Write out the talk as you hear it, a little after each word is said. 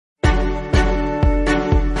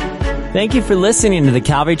Thank you for listening to the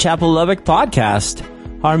Calvary Chapel Lubbock podcast.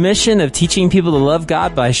 Our mission of teaching people to love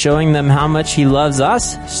God by showing them how much He loves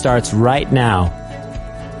us starts right now.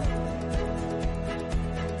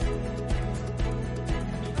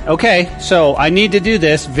 Okay, so I need to do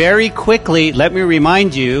this very quickly. Let me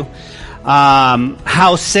remind you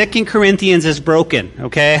how 2 Corinthians is broken,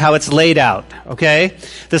 okay? How it's laid out, okay?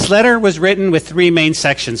 This letter was written with 3 main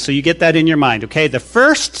sections, so you get that in your mind, okay? The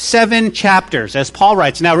first 7 chapters, as Paul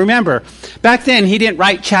writes. Now remember, back then he didn't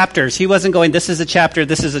write chapters. He wasn't going, this is a chapter,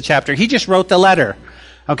 this is a chapter. He just wrote the letter,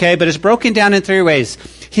 okay? But it's broken down in 3 ways.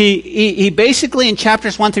 He basically, in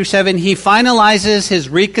chapters 1 through 7, he finalizes his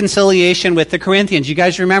reconciliation with the Corinthians. You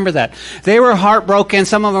guys remember that. They were heartbroken.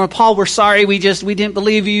 Some of them, Paul, we're sorry. We didn't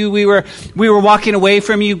believe you. We were walking away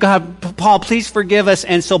from you. God, Paul, please forgive us.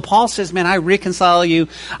 And so Paul says, man, I reconcile you.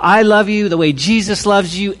 I love you the way Jesus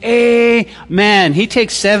loves you. Amen. He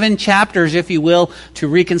takes 7 chapters, if you will, to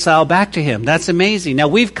reconcile back to him. That's amazing. Now,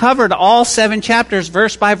 we've covered all 7 chapters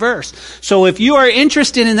verse by verse. So if you are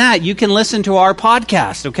interested in that, you can listen to our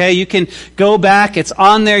podcast. Okay, you can go back. It's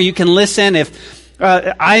on there. You can listen.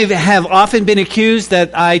 I have often been accused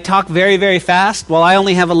that I talk very, very fast. Well, I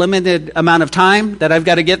only have a limited amount of time that I've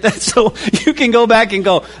got to get that. So you can go back and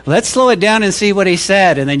go, let's slow it down and see what he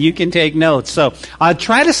said. And then you can take notes. So I'll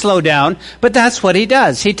try to slow down, but that's what he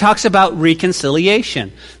does. He talks about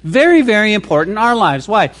reconciliation. Very, very important in our lives.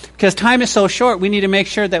 Why? Because time is so short. We need to make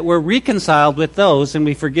sure that we're reconciled with those and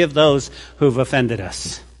we forgive those who've offended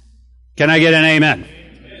us. Can I get an amen?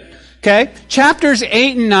 Okay, chapters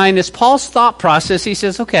 8 and 9 is Paul's thought process. He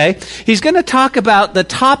says, okay, he's going to talk about the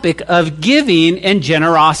topic of giving and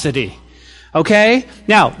generosity. Okay,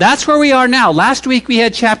 now that's where we are now. Last week we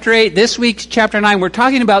had chapter 8. This week's chapter 9. We're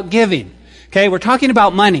talking about giving. Okay, we're talking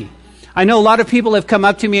about money. I know a lot of people have come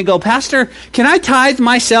up to me and go, Pastor, can I tithe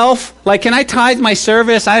myself? Like, can I tithe my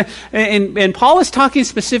service? And Paul is talking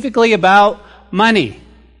specifically about money.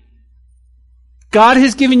 God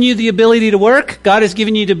has given you the ability to work. God has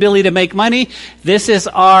given you the ability to make money. This is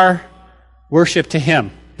our worship to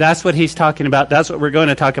Him. That's what he's talking about. That's what we're going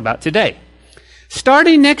to talk about today.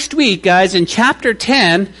 Starting next week, guys, in chapter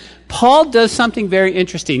 10, Paul does something very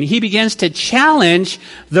interesting. He begins to challenge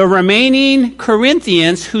the remaining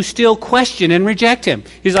Corinthians who still question and reject him.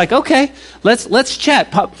 He's like, okay, let's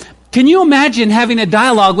chat. Can you imagine having a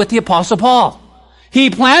dialogue with the Apostle Paul? He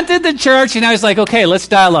planted the church, and I was like, okay, let's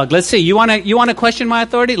dialogue. Let's see. You want to question my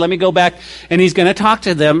authority? Let me go back, and he's going to talk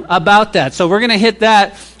to them about that. So we're going to hit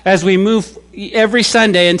that as we move every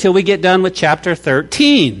Sunday until we get done with chapter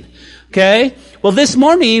 13. Okay? Well, this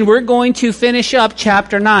morning, we're going to finish up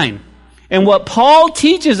chapter 9. And what Paul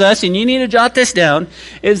teaches us, and you need to jot this down,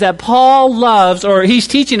 is that Paul loves, or he's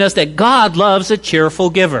teaching us that God loves a cheerful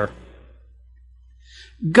giver.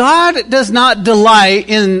 God does not delight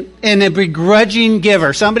in a begrudging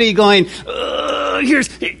giver. Somebody going,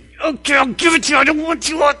 okay, I'll give it to you. I don't want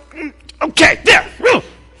you. Okay, there.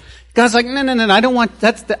 God's like, no, I don't want,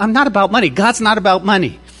 I'm not about money. God's not about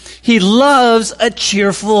money. He loves a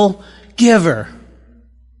cheerful giver.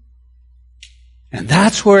 And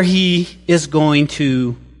that's where he is going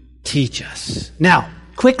to teach us. Now,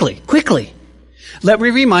 quickly, let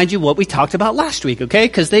me remind you what we talked about last week, okay?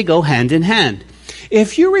 Because they go hand in hand.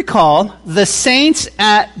 If you recall, the saints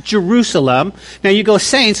at Jerusalem, now you go,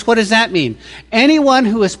 saints, what does that mean? Anyone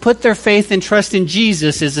who has put their faith and trust in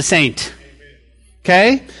Jesus is a saint.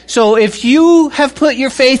 Okay? So if you have put your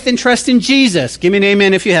faith and trust in Jesus, give me an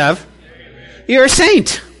amen if you have. Amen. You're a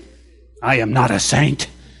saint. I am not a saint.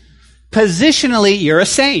 Positionally, you're a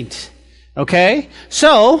saint. Okay?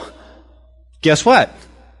 So, guess what?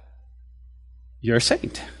 You're a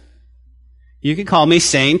saint. You can call me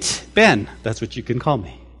Saint Ben. That's what you can call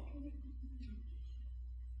me.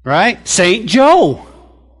 Right? Saint Joe.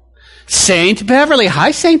 Saint Beverly.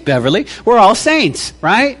 Hi, Saint Beverly. We're all saints,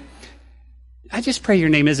 right? I just pray your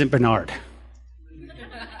name isn't Bernard.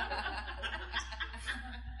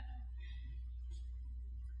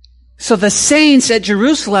 So the saints at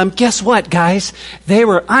Jerusalem, guess what, guys? They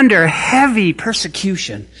were under heavy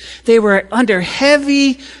persecution. They were under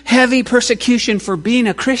heavy persecution for being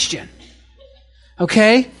a Christian.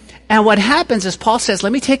 Okay? And what happens is Paul says,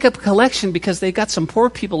 let me take up a collection because they've got some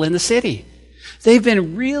poor people in the city. They've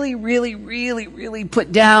been really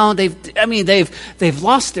put down. They've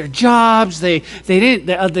lost their jobs. The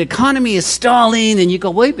economy is stalling. And you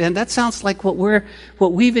go, wait, man, that sounds like what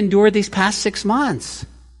we've endured these past 6 months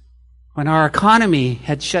when our economy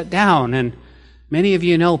had shut down. And many of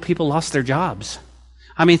you know people lost their jobs.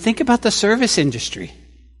 I mean, think about the service industry.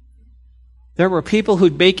 There were people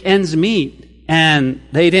who'd make ends meet and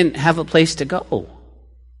they didn't have a place to go.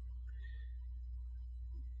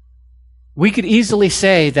 We could easily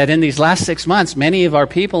say that in these last 6 months, many of our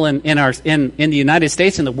people in the United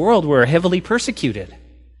States and the world were heavily persecuted.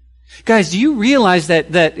 Guys, do you realize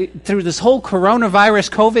that through this whole coronavirus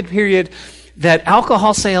COVID period, that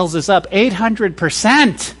alcohol sales is up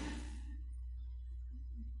 800%?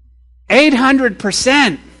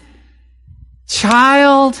 800%.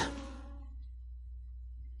 Child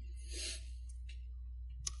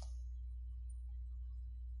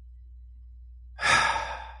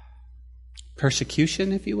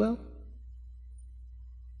persecution, if you will,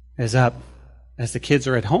 is up as the kids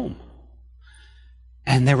are at home.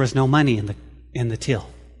 And there was no money in the till.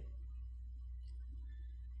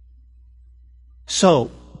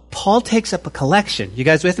 So Paul takes up a collection. You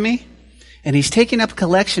guys with me? And he's taking up a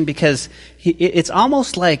collection because it's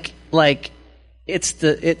almost like it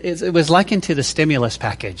was likened to the stimulus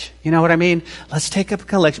package. You know what I mean? Let's take up a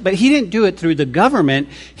collection. But he didn't do it through the government.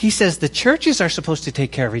 He says the churches are supposed to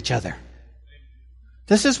take care of each other.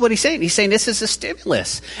 This is what he's saying. He's saying this is a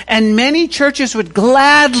stimulus. And many churches would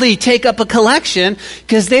gladly take up a collection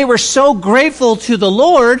because they were so grateful to the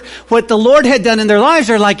Lord, what the Lord had done in their lives.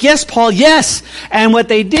 They're like, yes, Paul, yes. And what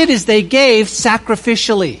they did is they gave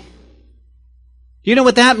sacrificially. You know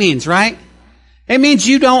what that means, right? It means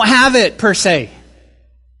you don't have it, per se.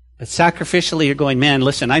 But sacrificially, you're going, man,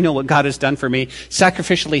 listen, I know what God has done for me.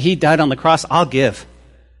 Sacrificially, He died on the cross. I'll give.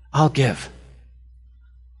 I'll give.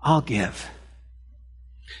 I'll give.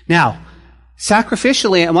 Now,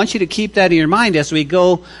 sacrificially, I want you to keep that in your mind as we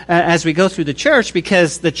go through the church,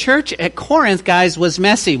 because the church at Corinth, guys, was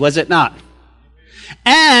messy, was it not?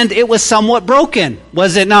 And it was somewhat broken,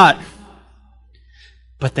 was it not?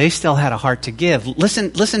 But they still had a heart to give.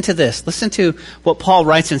 Listen to this. Listen to what Paul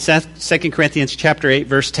writes in 2 Corinthians chapter 8,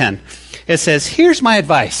 verse 10. It says, here's my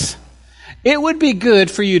advice. It would be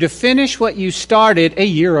good for you to finish what you started a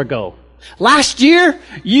year ago. Last year,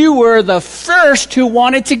 you were the first who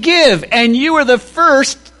wanted to give, and you were the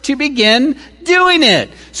first to begin doing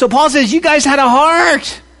it. So Paul says, you guys had a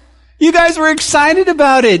heart. You guys were excited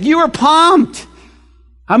about it. You were pumped.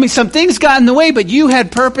 I mean, some things got in the way, but you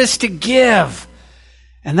had purpose to give.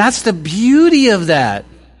 And that's the beauty of that.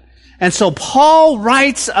 And so Paul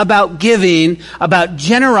writes about giving, about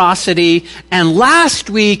generosity, and last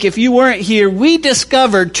week, if you weren't here, we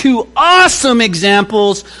discovered 2 awesome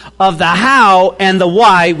examples of the how and the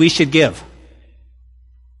why we should give.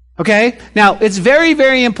 Okay? Now, it's very,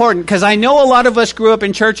 very important, because I know a lot of us grew up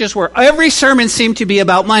in churches where every sermon seemed to be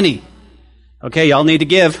about money. Okay, y'all need to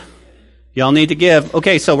give. Y'all need to give.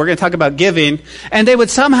 Okay, so we're going to talk about giving, and they would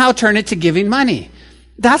somehow turn it to giving money.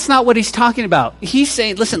 That's not what he's talking about. He's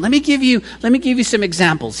saying, listen, let me give you some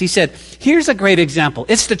examples. He said, here's a great example.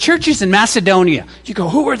 It's the churches in Macedonia. You go,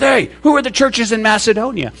 who are they? Who are the churches in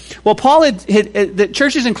Macedonia? Well, Paul the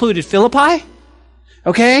churches included Philippi,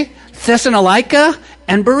 okay, Thessalonica,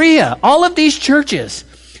 and Berea. All of these churches.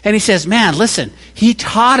 And he says, man, listen, he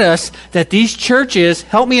taught us that these churches,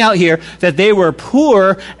 help me out here, that they were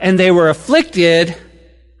poor and they were afflicted,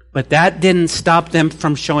 but that didn't stop them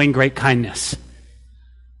from showing great kindness.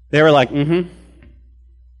 They were like, They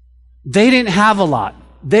didn't have a lot.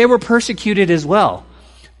 They were persecuted as well.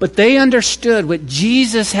 But they understood what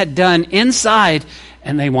Jesus had done inside,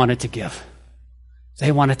 and they wanted to give.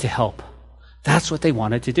 They wanted to help. That's what they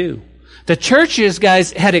wanted to do. The churches,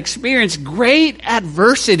 guys, had experienced great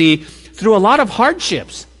adversity through a lot of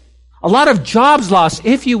hardships. A lot of jobs lost,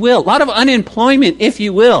 if you will. A lot of unemployment, if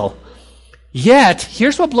you will. Yet,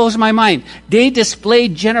 here's what blows my mind. They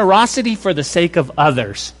displayed generosity for the sake of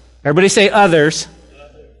others. Everybody say others.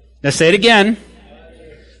 Let's say it again.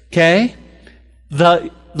 Okay?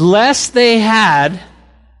 The less they had,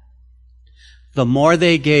 the more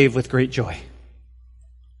they gave with great joy.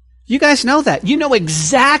 You guys know that. You know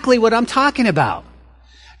exactly what I'm talking about.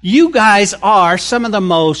 You guys are some of the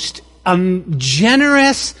most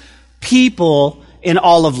generous people in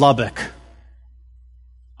all of Lubbock.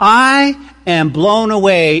 I am blown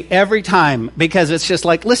away every time, because it's just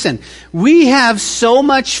like, listen, we have so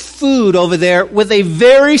much food over there with a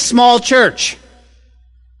very small church.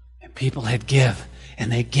 And people had give,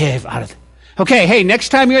 and they gave out of, okay, hey, next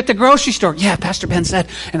time you're at the grocery store, yeah, Pastor Ben said,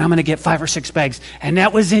 and I'm going to get 5 or 6 bags. And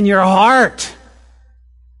that was in your heart.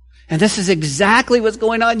 And this is exactly what's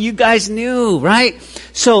going on. You guys knew, right?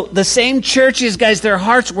 So the same churches, guys, their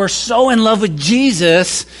hearts were so in love with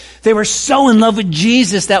Jesus. They were so in love with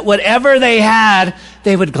Jesus that whatever they had,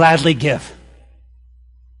 they would gladly give.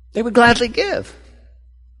 They would gladly give.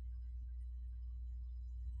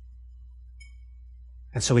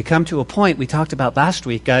 And so we come to a point we talked about last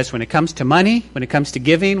week, guys, when it comes to money, when it comes to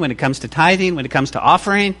giving, when it comes to tithing, when it comes to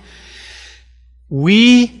offering,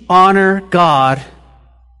 we honor God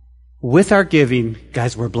with our giving,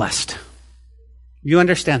 guys, we're blessed. You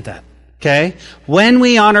understand that, okay? When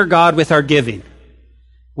we honor God with our giving,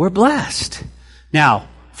 we're blessed. Now,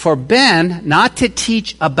 for Ben not to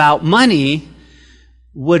teach about money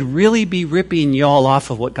would really be ripping y'all off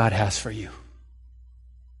of what God has for you.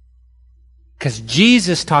 Because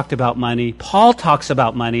Jesus talked about money. Paul talks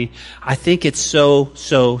about money. I think it's so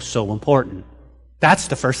important. That's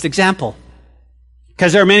the first example.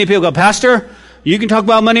 Because there are many people who go, Pastor, you can talk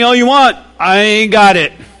about money all you want. I ain't got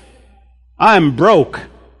it. I'm broke.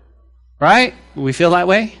 Right? We feel that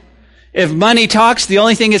way? If money talks, the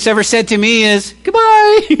only thing it's ever said to me is,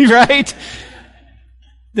 goodbye. Right?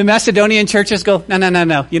 The Macedonian churches go,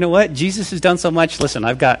 no. You know what? Jesus has done so much. Listen,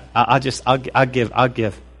 I'll give.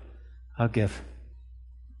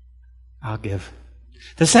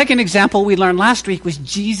 The second example we learned last week was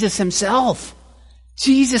Jesus himself.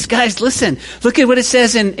 Jesus, guys, listen. Look at what it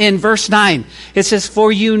says in verse 9. It says,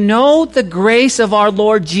 for you know the grace of our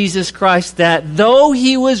Lord Jesus Christ, that though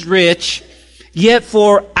he was rich, yet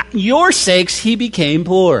for your sakes he became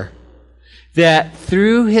poor, that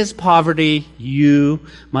through his poverty you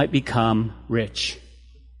might become rich.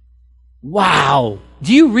 Wow.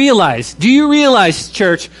 Do you realize,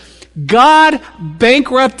 church, God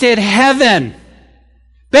bankrupted heaven.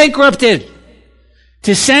 Bankrupted.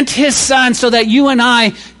 To send his son so that you and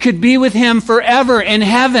I could be with him forever in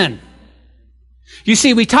heaven. You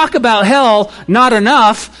see, we talk about hell not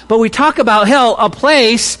enough, but we talk about hell, a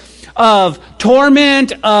place of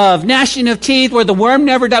torment, of gnashing of teeth, where the worm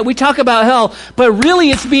never died. We talk about hell, but really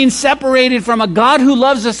it's being separated from a God who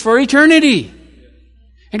loves us for eternity.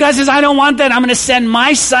 And God says, I don't want that. I'm going to send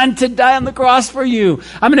my son to die on the cross for you.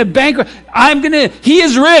 I'm going to bankrupt. He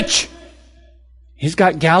is rich. He's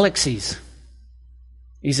got galaxies.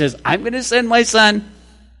 He says, I'm going to send my son,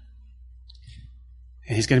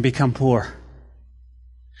 and he's going to become poor.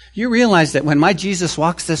 You realize that when my Jesus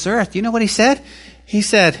walks this earth, you know what he said? He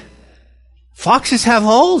said, foxes have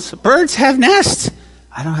holes, birds have nests.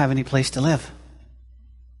 I don't have any place to live.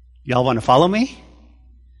 Y'all want to follow me?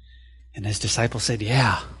 And his disciples said,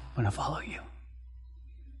 yeah, I'm going to follow you.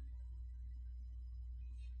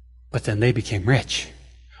 But then they became rich.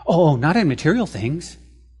 Oh, not in material things.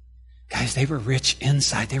 Guys, they were rich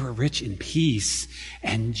inside. They were rich in peace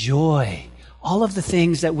and joy. All of the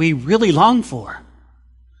things that we really long for.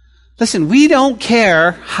 Listen, we don't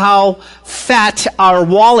care how fat our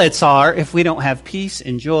wallets are if we don't have peace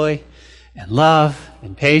and joy and love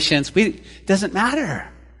and patience. It doesn't matter.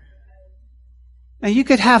 Now, you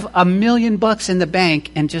could have $1 million in the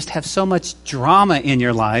bank and just have so much drama in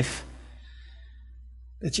your life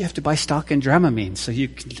that you have to buy stock in Dramamine so you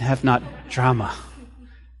can have not drama.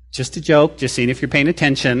 Just a joke, just seeing if you're paying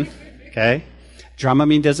attention, okay?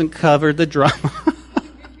 Dramamine doesn't cover the drama.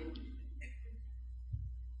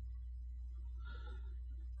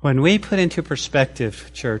 When we put into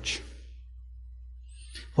perspective, church,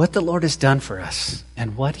 what the Lord has done for us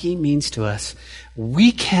and what he means to us,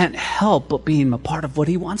 we can't help but being a part of what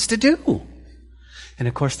he wants to do. And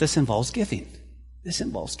of course, this involves giving.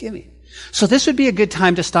 So this would be a good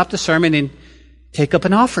time to stop the sermon and take up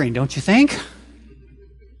an offering, don't you think?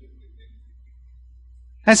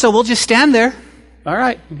 And so we'll just stand there. All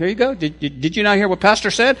right, here you go. Did you not hear what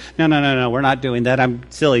Pastor said? No. We're not doing that. I'm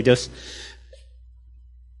silly. This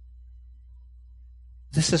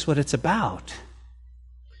is what it's about.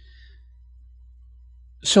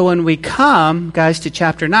 So when we come, guys, to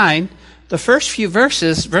chapter 9, the first few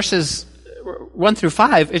verses 1 through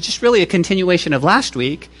 5, it's just really a continuation of last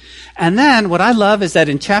week. And then what I love is that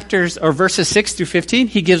in verses 6 through 15,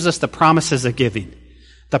 he gives us the promises of giving.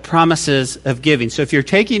 The promises of giving. So if you're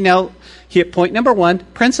taking note, here, point number 1,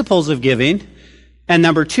 principles of giving. And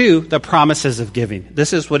number 2, the promises of giving.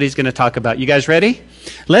 This is what he's going to talk about. You guys ready?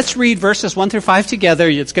 Let's read verses 1 through 5 together.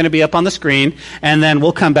 It's going to be up on the screen. And then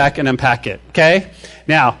we'll come back and unpack it. Okay?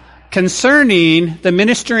 Now, concerning the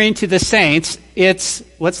ministering to the saints, it's,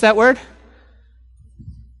 what's that word?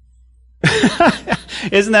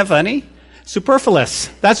 Isn't that funny? Superfluous.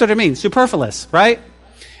 That's what it means. Superfluous, right?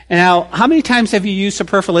 Now, how many times have you used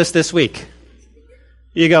superfluous this week?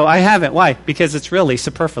 You go, I haven't. Why? Because it's really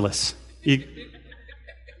superfluous.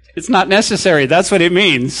 It's not necessary. That's what it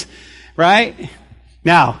means, right?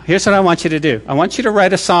 Now, here's what I want you to do. I want you to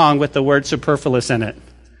write a song with the word superfluous in it,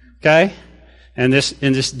 okay? And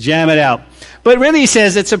just jam it out. But really, he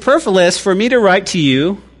says, it's superfluous for me to write to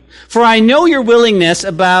you, for I know your willingness,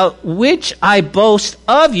 about which I boast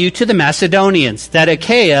of you to the Macedonians, that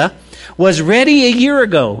Achaia was ready a year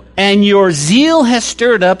ago, and your zeal has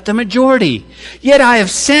stirred up the majority. Yet I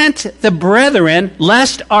have sent the brethren,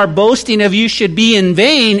 lest our boasting of you should be in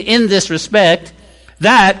vain in this respect,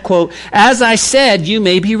 that, quote, as I said, you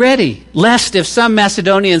may be ready, lest if some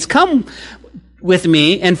Macedonians come with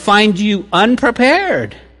me and find you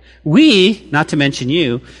unprepared, we, not to mention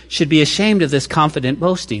you, should be ashamed of this confident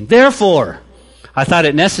boasting. Therefore, I thought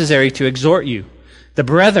it necessary to exhort you, the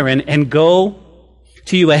brethren, and go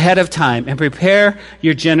to you ahead of time and prepare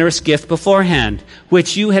your generous gift beforehand,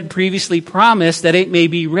 which you had previously promised, that it may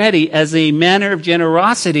be ready as a matter of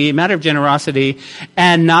generosity,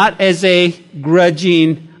 and not as a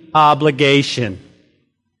grudging obligation.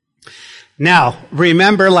 Now,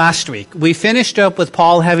 remember last week, we finished up with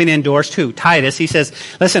Paul having endorsed who? Titus. He says,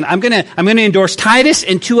 listen, I'm gonna endorse Titus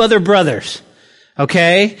and two other brothers.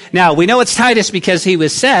 Okay? Now, we know it's Titus because he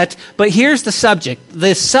was set, but here's the subject.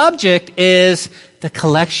 The subject is the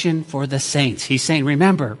collection for the saints. He's saying,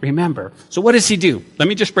 remember. So what does he do? Let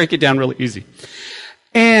me just break it down really easy.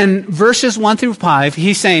 In verses 1 through 5,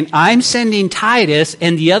 he's saying, I'm sending Titus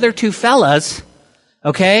and the other two fellas,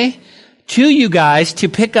 okay, to you guys to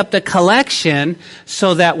pick up the collection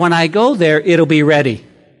so that when I go there, it'll be ready.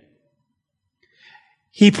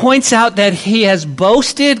 He points out that he has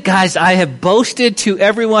boasted. Guys, I have boasted to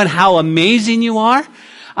everyone how amazing you are.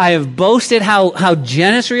 I have boasted how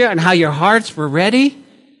generous you are and how your hearts were ready.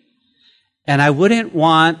 And I wouldn't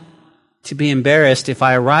want to be embarrassed if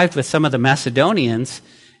I arrived with some of the Macedonians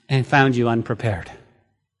and found you unprepared.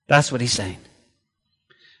 That's what he's saying.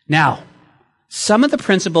 Now, some of the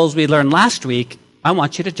principles we learned last week, I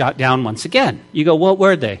want you to jot down once again. You go, what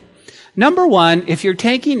were they? Number one, if you're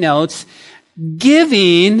taking notes,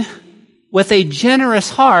 giving with a generous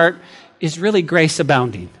heart is really grace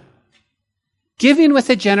abounding. Giving with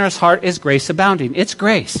a generous heart is grace abounding. It's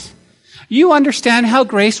grace. You understand how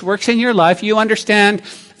grace works in your life. You understand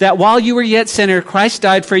that while you were yet sinner, Christ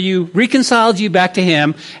died for you, reconciled you back to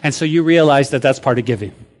Him, and so you realize that that's part of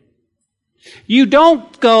giving. You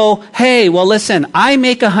don't go, hey, well listen, I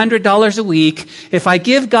make $100 a week. If I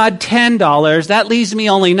give God $10, that leaves me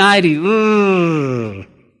only 90. Ugh.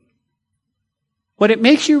 What it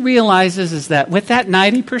makes you realize is that with that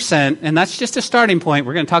 90%, and that's just a starting point,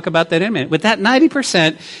 we're going to talk about that in a minute, with that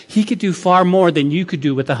 90%, He could do far more than you could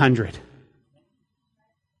do with 100.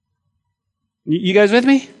 You guys with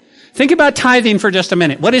me? Think about tithing for just a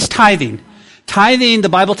minute. What is tithing? Tithing, the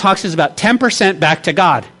Bible talks, is about 10% back to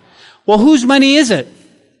God. Well, whose money is it?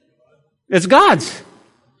 It's God's.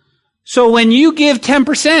 So when you give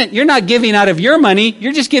 10%, you're not giving out of your money,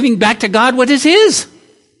 you're just giving back to God what is His.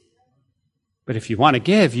 But if you want to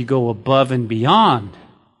give, you go above and beyond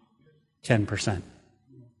 10%.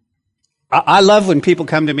 I love when people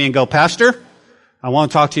come to me and go, Pastor, I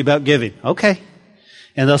want to talk to you about giving. Okay.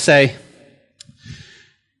 And they'll say,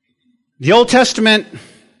 the Old Testament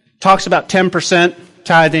talks about 10%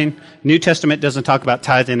 tithing. New Testament doesn't talk about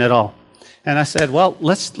tithing at all. And I said, well,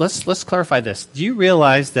 let's clarify this. Do you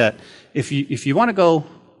realize that if you want to go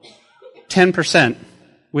 10%,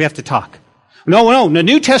 we have to talk? No. The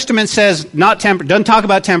New Testament says not 10%, doesn't talk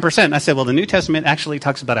about 10%. And I said, well, the New Testament actually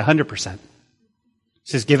talks about 100%. It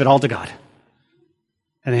says, give it all to God.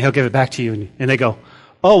 And then He'll give it back to you. And they go,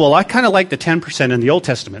 oh, well, I kind of like the 10% in the Old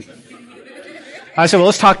Testament. I said, well,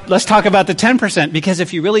 let's talk about the 10%, because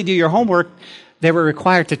if you really do your homework, they were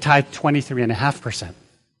required to tithe 23.5%.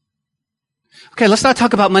 Okay, let's not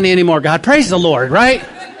talk about money anymore, God. Praise the Lord, right?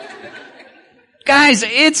 Guys,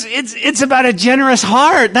 it's about a generous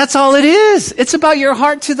heart. That's all it is. It's about your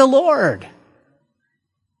heart to the Lord.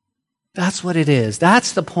 That's what it is.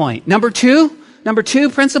 That's the point. Number two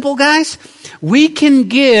principle, guys. We can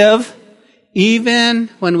give even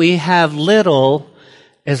when we have little,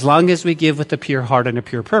 as long as we give with a pure heart and a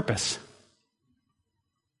pure purpose.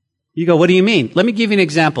 You go, what do you mean? Let me give you an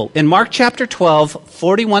example. In Mark chapter 12,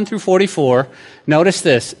 41 through 44, notice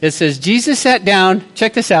this. It says, Jesus sat down,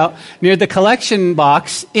 check this out, near the collection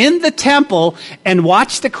box in the temple and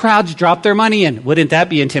watched the crowds drop their money in. Wouldn't that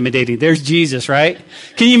be intimidating? There's Jesus, right?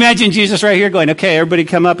 Can you imagine Jesus right here going, okay, everybody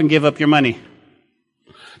come up and give up your money.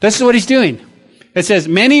 This is what He's doing. It says,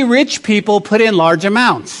 many rich people put in large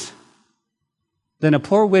amounts. Then a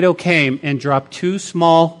poor widow came and dropped 2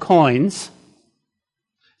 small coins.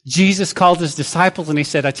 Jesus called His disciples and He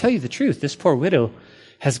said, I tell you the truth, this poor widow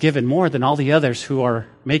has given more than all the others who are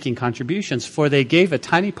making contributions, for they gave a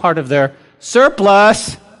tiny part of their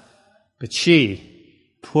surplus. But she,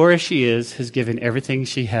 poor as she is, has given everything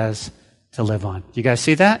she has to live on. You guys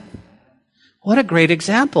see that? What a great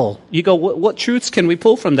example. You go, what truths can we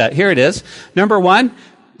pull from that? Here it is. Number 1,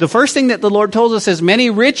 the first thing that the Lord told us is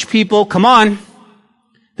many rich people, come on,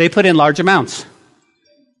 they put in large amounts.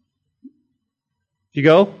 You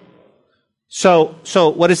go? So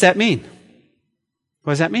what does that mean?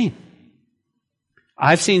 What does that mean?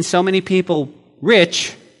 I've seen so many people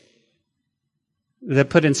rich that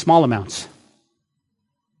put in small amounts.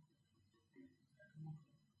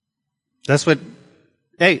 That's what,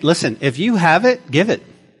 hey, listen, if you have it, give it.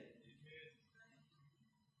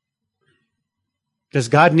 Does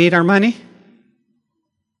God need our money?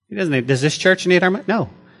 He doesn't need. Does this church need our money? No.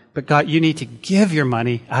 But God, you need to give your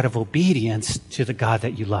money out of obedience to the God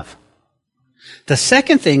that you love. The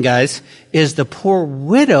second thing, guys, is the poor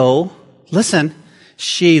widow, listen,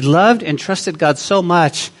 she loved and trusted God so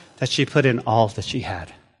much that she put in all that she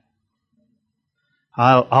had.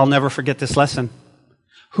 I'll never forget this lesson.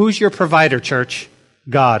 Who's your provider, church?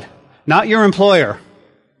 God. Not your employer.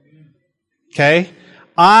 Okay?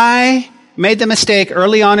 I made the mistake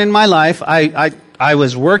early on in my life. I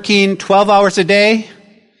was working 12 hours a day,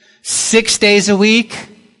 6 days a week,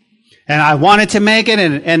 and I wanted to make it.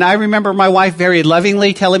 And I remember my wife very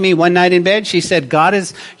lovingly telling me one night in bed, she said, God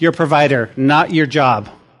is your provider, not your job.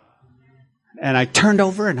 And I turned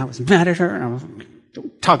over and I was mad at her and I was,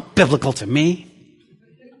 don't talk biblical to me.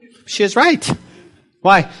 She was right.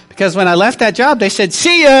 Why? Because when I left that job, they said,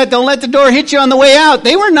 see ya, don't let the door hit you on the way out.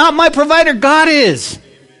 They were not my provider. God is.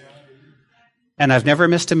 And I've never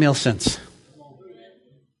missed a meal since.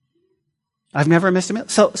 I've never missed a meal.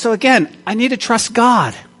 So again, I need to trust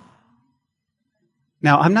God.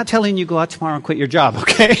 Now, I'm not telling you go out tomorrow and quit your job,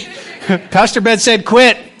 okay? Pastor Ben said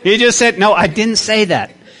quit. He just said, no, I didn't say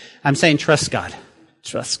that. I'm saying trust God.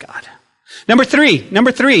 Trust God. Number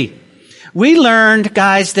three. We learned,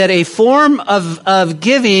 guys, that a form of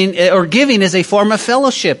giving, or giving is a form of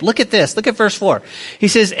fellowship. Look at this. Look at verse 4. He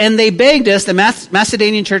says, and they begged us, the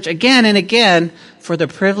Macedonian church, again and again, for the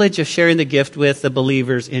privilege of sharing the gift with the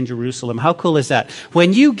believers in Jerusalem. How cool is that?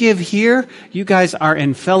 When you give here, you guys are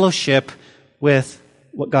in fellowship with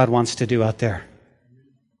what God wants to do out there.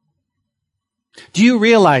 Do you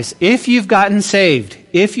realize if you've gotten saved,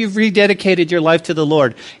 if you've rededicated your life to the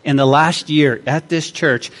Lord in the last year at this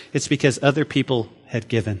church, it's because other people had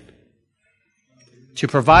given. To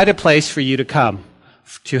provide a place for you to come,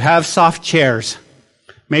 to have soft chairs,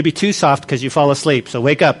 maybe too soft because you fall asleep, so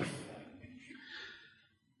wake up.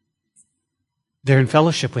 They're in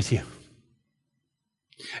fellowship with you.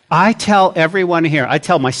 I tell everyone here, I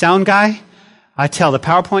tell my sound guy, I tell the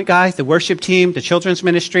PowerPoint guy, the worship team, the children's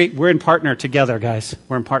ministry, we're in partner together, guys.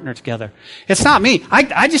 We're in partner together. It's not me.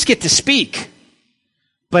 I just get to speak.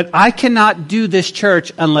 But I cannot do this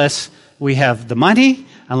church unless we have the money,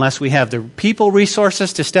 unless we have the people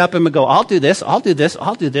resources to step in and go, I'll do this, I'll do this,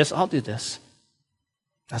 I'll do this, I'll do this.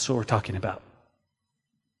 That's what we're talking about.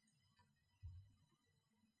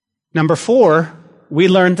 Number 4, we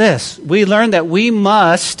learned this. We learned that we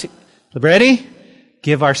must, ready?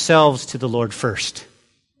 Give ourselves to the Lord first.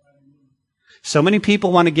 So many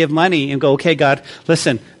people want to give money and go, okay, God,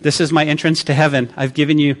 listen, this is my entrance to heaven. I've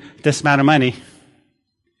given you this amount of money.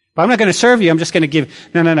 But I'm not going to serve you. I'm just going to give.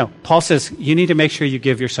 No. Paul says you need to make sure you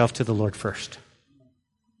give yourself to the Lord first.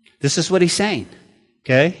 This is what he's saying.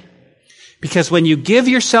 Okay? Because when you give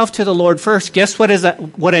yourself to the Lord first, guess what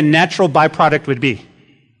a natural byproduct would be?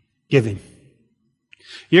 Giving.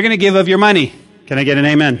 You're going to give of your money. Can I get an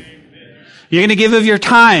amen? You're going to give of your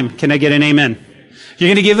time. Can I get an amen? You're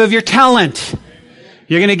going to give of your talent.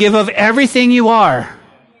 You're going to give of everything you are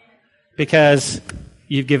because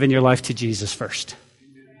you've given your life to Jesus first.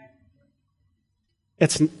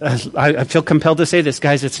 I feel compelled to say this,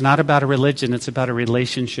 guys. It's not about a religion. It's about a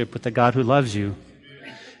relationship with the God who loves you.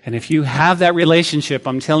 And if you have that relationship,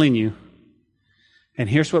 I'm telling you, and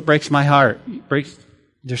here's what breaks my heart.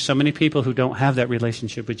 There's so many people who don't have that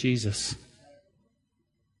relationship with Jesus.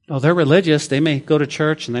 Oh, they're religious. They may go to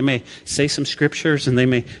church and they may say some scriptures and they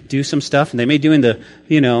may do some stuff and they may do in the,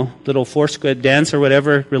 little Foursquare dance or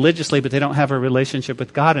whatever religiously, but they don't have a relationship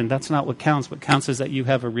with God, and that's not what counts. What counts is that you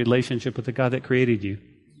have a relationship with the God that created you.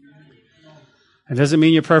 It doesn't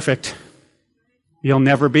mean you're perfect. You'll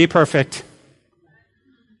never be perfect.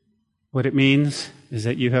 What it means is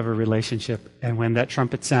that you have a relationship, and when that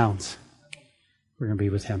trumpet sounds, we're going to be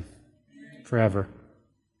with Him forever.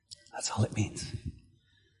 That's all it means.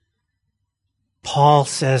 Paul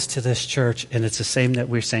says to this church, and it's the same that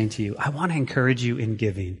we're saying to you, I want to encourage you in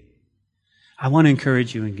giving. I want to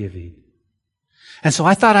encourage you in giving. And so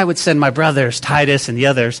I thought I would send my brothers, Titus and the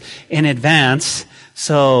others, in advance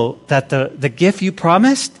so that the gift you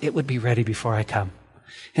promised, it would be ready before I come.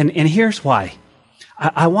 And here's why.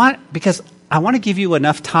 Because I want to give you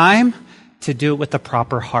enough time to do it with the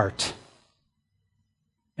proper heart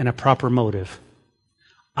and a proper motive.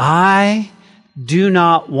 I do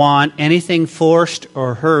not want anything forced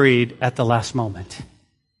or hurried at the last moment.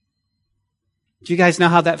 Do you guys know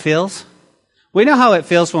how that feels? We know how it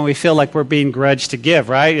feels when we feel like we're being grudged to give,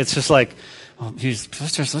 right? It's just like, Well,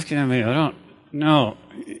 pastor's looking at me. I don't know.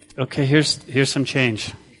 Okay, here's some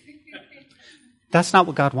change. That's not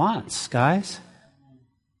what God wants, guys.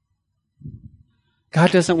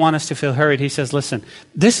 God doesn't want us to feel hurried. He says, listen,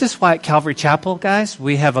 this is why at Calvary Chapel, guys,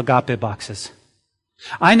 we have agape boxes.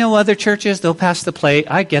 I know other churches, they'll pass the plate.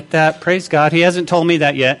 I get that. Praise God. He hasn't told me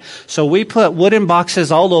that yet. So we put wooden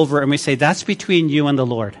boxes all over and we say, that's between you and the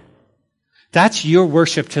Lord. That's your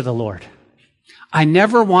worship to the Lord. I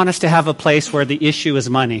never want us to have a place where the issue is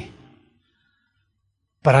money.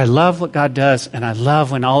 But I love what God does, and I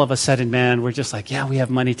love when all of a sudden, man, we're just like, yeah, we have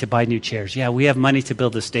money to buy new chairs. Yeah, we have money to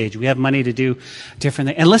build a stage. We have money to do different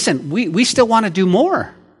things. And listen, we still want to do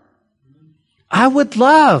more. I would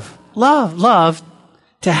love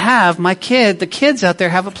to have the kids out there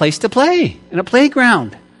have a place to play, in a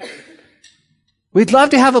playground. We'd love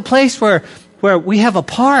to have a place where we have a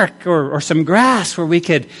park or some grass where we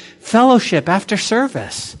could fellowship after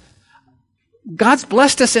service. God's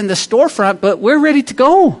blessed us in the storefront, but we're ready to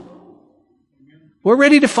go. We're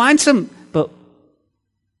ready to find some, but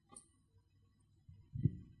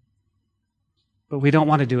we don't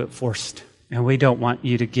want to do it forced, and we don't want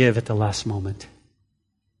you to give at the last moment.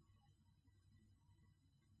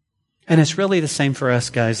 And it's really the same for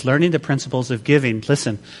us, guys. Learning the principles of giving.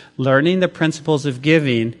 Listen, learning the principles of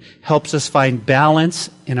giving helps us find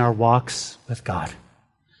balance in our walks with God.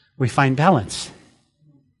 We find balance.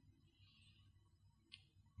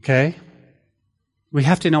 Okay? We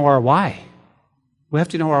have to know our why. We have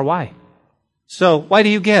to know our why. So, why do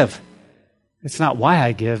you give? It's not why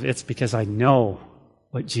I give, it's because I know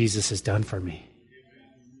what Jesus has done for me.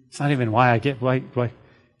 It's not even why I give. Why?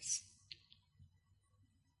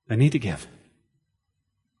 I need to give.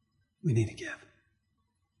 We need to give.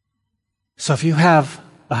 So if you have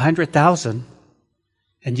 100,000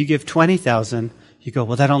 and you give 20,000, you go,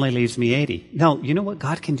 well, that only leaves me 80. No, you know what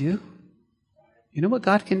God can do? You know what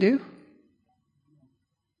God can do?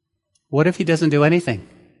 What if He doesn't do anything?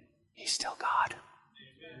 He's still God.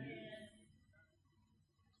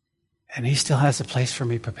 And He still has a place for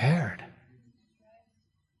me prepared.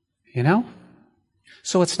 You know?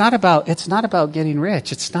 So it's not about getting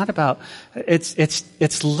rich. It's not about,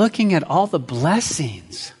 it's looking at all the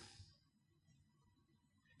blessings.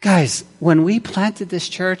 Guys, when we planted this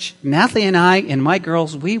church, Natalie and I and my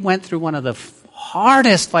girls, we went through one of the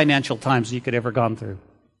hardest financial times you could ever gone through.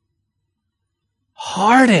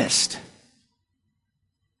 Hardest.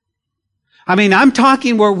 I mean, I'm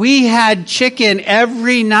talking where we had chicken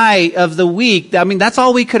every night of the week. I mean, that's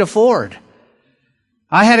all we could afford.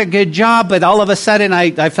 I had a good job, but all of a sudden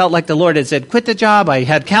I felt like the Lord had said, quit the job. I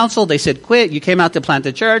had counsel. They said, quit. You came out to plant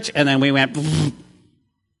the church. And then we went, and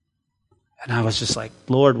I was just like,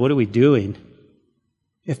 Lord, what are we doing?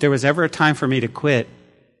 If there was ever a time for me to quit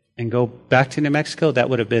and go back to New Mexico, that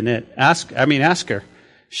would have been it. Ask her.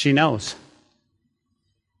 She knows.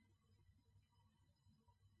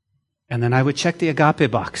 And then I would check the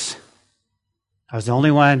agape box. I was the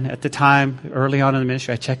only one at the time, early on in the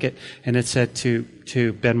ministry, I check it, and it said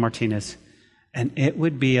to Ben Martinez. And it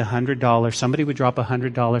would be $100. Somebody would drop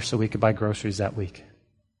 $100 so we could buy groceries that week.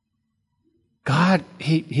 God,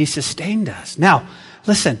 He sustained us. Now,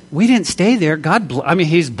 listen, we didn't stay there.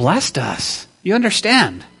 He's blessed us. You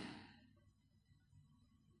understand?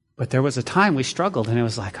 But there was a time we struggled, and it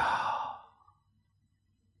was like, oh.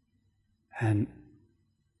 And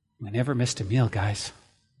we never missed a meal, guys.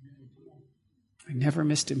 We never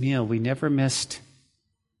missed a meal. We never missed.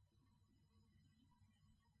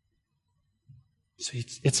 So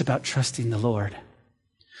it's about trusting the Lord.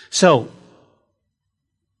 So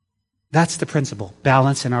that's the principle,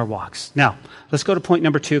 balance in our walks. Now, let's go to point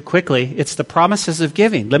number 2 quickly. It's the promises of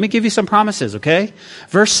giving. Let me give you some promises, okay?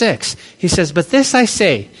 Verse 6, he says, but this I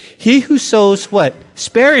say, he who sows what?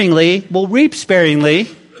 Sparingly will reap sparingly.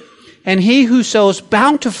 And he who sows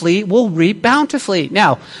bountifully will reap bountifully.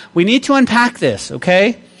 Now, we need to unpack this,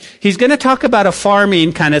 okay? He's going to talk about a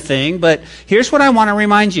farming kind of thing, but here's what I want to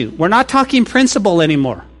remind you. We're not talking principle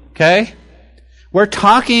anymore, okay? We're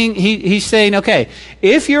talking, he's saying, okay,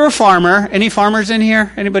 if you're a farmer, any farmers in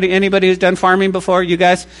here? Anybody who's done farming before, you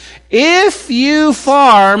guys? If you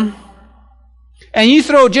farm and you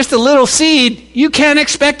throw just a little seed, you can't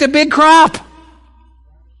expect a big crop.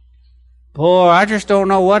 Boy, I just don't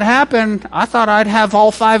know what happened. I thought I'd have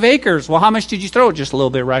all 5 acres. Well, how much did you throw? Just a little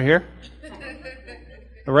bit right here.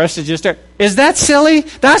 The rest is just there. Is that silly?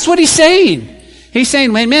 That's what he's saying. He's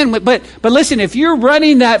saying, man, but listen, if you're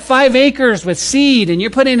running that 5 acres with seed and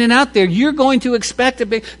you're putting it out there, you're going to expect a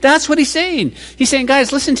big, that's what he's saying. He's saying,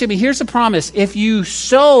 guys, listen to me. Here's a promise. If you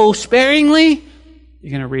sow sparingly,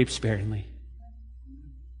 you're going to reap sparingly.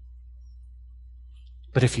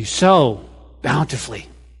 But if you sow bountifully.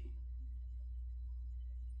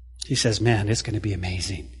 He says, man, it's going to be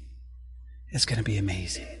amazing. It's going to be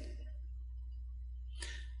amazing.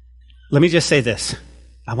 Let me just say this.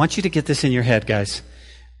 I want you to get this in your head, guys.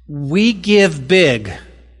 We give big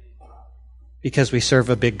because we serve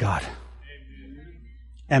a big God.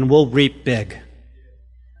 And we'll reap big.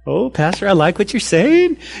 Oh, Pastor, I like what you're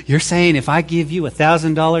saying. You're saying if I give you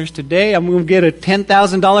 $1,000 today, I'm going to get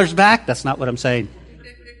 $10,000 back? That's not what I'm saying.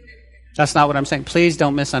 That's not what I'm saying. Please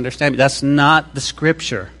don't misunderstand me. That's not the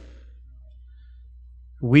Scripture.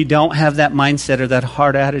 We don't have that mindset or that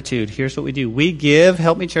hard attitude. Here's what we do. We give,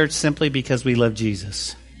 help me church, simply because we love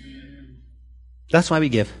Jesus. That's why we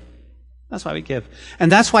give. That's why we give.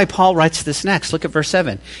 And that's why Paul writes this next. Look at verse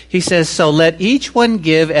 7. He says, so let each one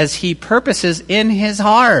give as he purposes in his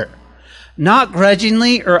heart, not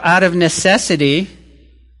grudgingly or out of necessity.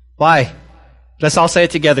 Why? Let's all say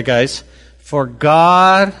it together, guys. For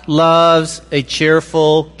God loves a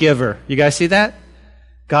cheerful giver. You guys see that?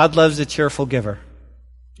 God loves a cheerful giver.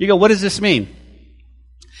 You go, what does this mean?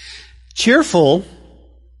 Cheerful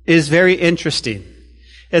is very interesting.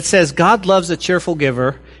 It says God loves a cheerful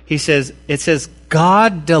giver. It says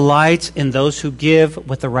God delights in those who give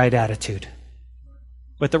with the right attitude.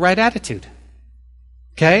 With the right attitude.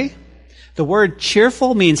 Okay? The word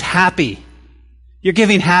cheerful means happy. You're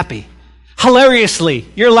giving happy. Hilariously.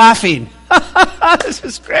 You're laughing. This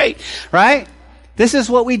is great. Right? This is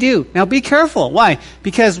what we do. Now be careful. Why?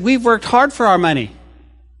 Because we've worked hard for our money.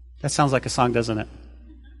 That sounds like a song, doesn't it?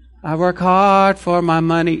 I work hard for my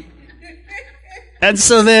money. And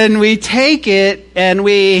so then we take it and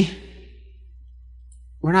we're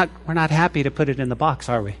not happy to put it in the box,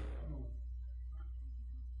 are we?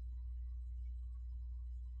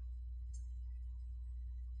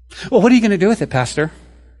 Well, what are you going to do with it, Pastor?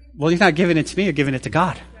 Well, you're not giving it to me, you're giving it to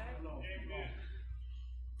God.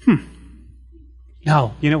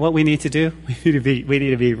 No, you know what we need to do? We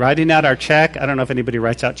need to be writing out our check. I don't know if anybody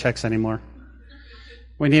writes out checks anymore.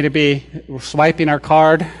 We need to be swiping our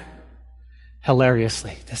card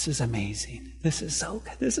hilariously. This is amazing. This is so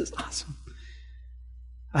good. This is awesome.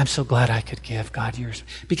 I'm so glad I could give God yours.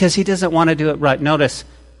 Because he doesn't want to do it right. Notice,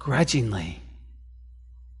 grudgingly.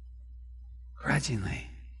 Grudgingly.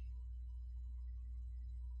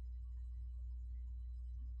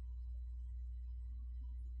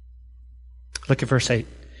 Look at verse 8.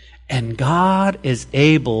 And God is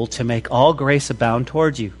able to make all grace abound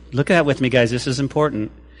towards you. Look at that with me, guys. This is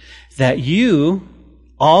important. That you,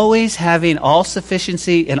 always having all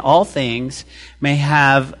sufficiency in all things, may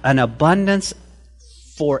have an abundance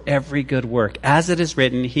for every good work. As it is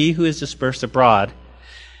written, he who is dispersed abroad,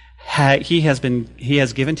 he has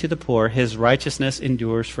given to the poor, his righteousness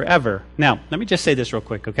endures forever. Now, let me just say this real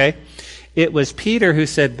quick, okay? It was Peter who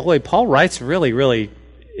said, boy, Paul writes really, really,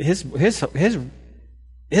 his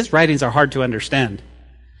writings are hard to understand.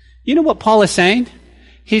 You know what Paul is saying?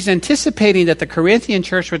 He's anticipating that the Corinthian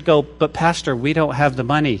church would go, but Pastor, we don't have the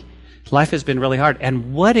money. Life has been really hard.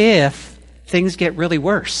 And what if things get really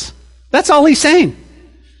worse? That's all he's saying.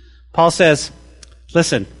 Paul says,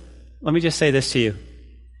 listen, let me just say this to you.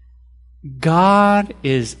 God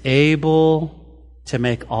is able to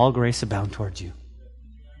make all grace abound towards you.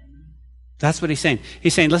 That's what he's saying.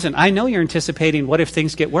 He's saying, listen, I know you're anticipating what if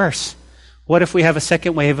things get worse? What if we have a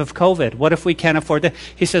second wave of COVID? What if we can't afford that?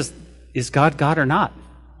 He says, is God God or not?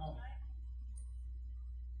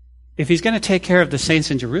 If he's going to take care of the saints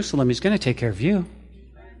in Jerusalem, he's going to take care of you.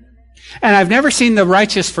 And I've never seen the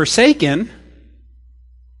righteous forsaken.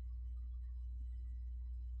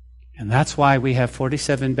 And that's why we have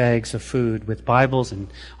 47 bags of food with Bibles and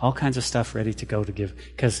all kinds of stuff ready to go to give.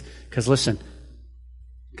 Because listen,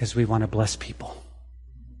 because we want to bless people.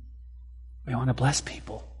 We want to bless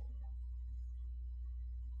people.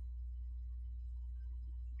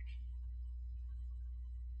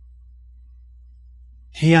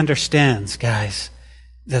 He understands, guys,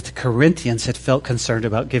 that the Corinthians had felt concerned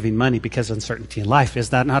about giving money because of uncertainty in life. Is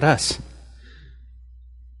that not us?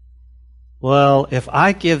 Well, if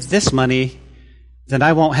I give this money, then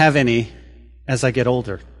I won't have any as I get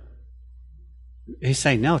older. He's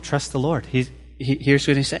saying, no, trust the Lord. Here's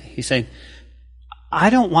what he's saying. He's saying, I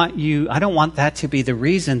don't want that to be the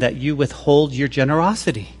reason that you withhold your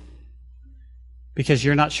generosity because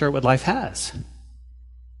you're not sure what life has.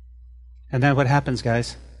 And then what happens,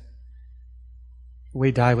 guys?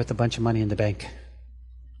 We die with a bunch of money in the bank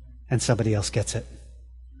and somebody else gets it.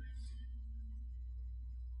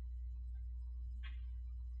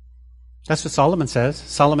 That's what Solomon says.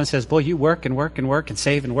 Solomon says, boy, you work and work and work and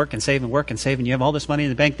save and work and save and work and save and you have all this money in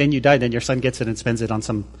the bank, then you die, then your son gets it and spends it on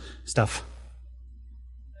some stuff.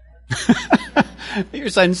 Your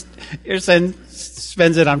son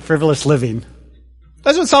spends it on frivolous living.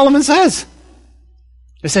 That's what Solomon says.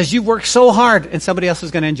 It says you work so hard and somebody else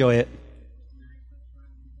is going to enjoy it.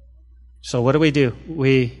 So what do?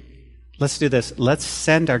 Let's do this. Let's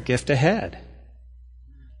send our gift ahead.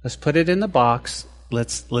 Let's put it in the box.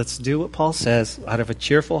 Let's do what Paul says out of a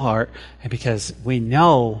cheerful heart, and because we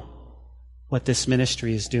know what this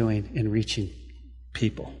ministry is doing in reaching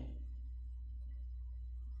people.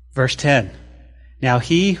 Verse 10. Now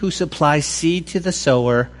he who supplies seed to the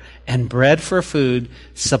sower and bread for food,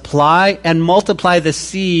 supply and multiply the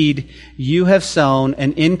seed you have sown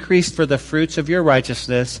and increase for the fruits of your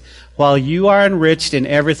righteousness, while you are enriched in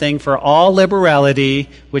everything for all liberality,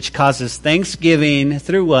 which causes thanksgiving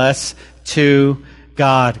through us to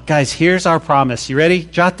God. Guys, here's our promise. You ready?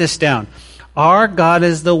 Jot this down. Our God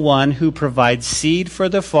is the one who provides seed for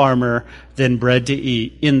the farmer, then bread to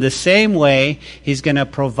eat. In the same way, He's going to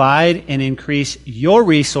provide and increase your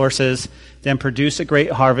resources, then produce a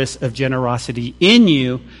great harvest of generosity in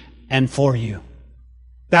you and for you.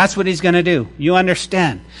 That's what He's going to do. You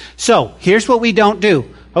understand? So, here's what we don't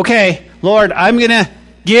do. Okay, Lord, I'm going to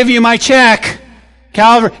give you my check.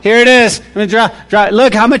 Calvary, here it is. I'm going to drop,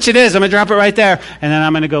 look how much it is. I'm going to drop it right there. And then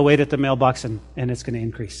I'm going to go wait at the mailbox and it's going to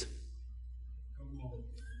increase.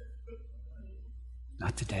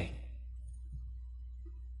 Not today.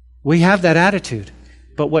 We have that attitude.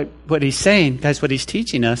 But what He's saying, guys, what He's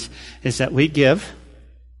teaching us is that we give.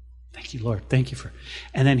 Thank you, Lord. Thank you for.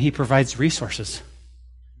 And then He provides resources.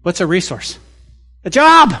 What's a resource? A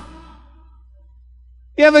job.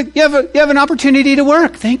 You have an opportunity to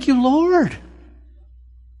work. Thank you, Lord.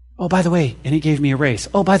 Oh, by the way, and He gave me a raise.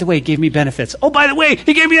 Oh, by the way, He gave me benefits. Oh, by the way,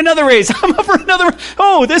 He gave me another raise. I'm up for another.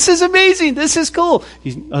 Oh, this is amazing. This is cool.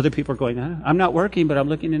 Other people are going, I'm not working, but I'm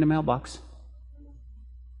looking in the mailbox.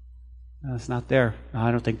 No, it's not there. No,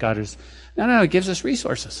 I don't think God is. No, He gives us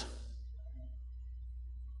resources.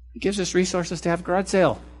 He gives us resources to have a garage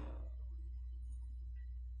sale.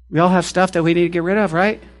 We all have stuff that we need to get rid of,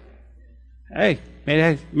 right? Hey,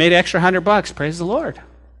 made extra $100. Praise the Lord.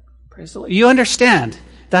 Praise the Lord. You understand?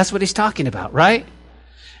 That's what He's talking about, right?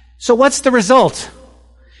 So what's the result?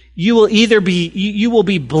 You will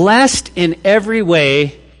be blessed in every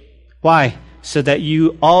way. Why? So that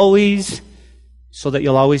you'll always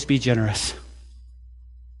be generous.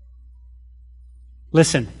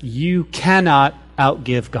 Listen, you cannot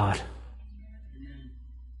outgive God.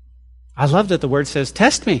 I love that the Word says,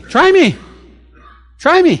 test me, try me.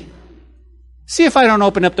 Try me. See if I don't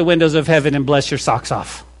open up the windows of heaven and bless your socks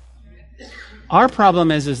off. Our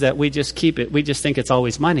problem is that we just keep it. We just think it's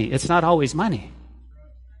always money. It's not always money.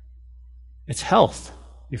 It's health.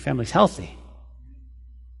 Your family's healthy.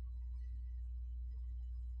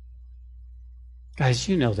 Guys,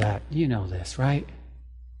 you know that. You know this, right?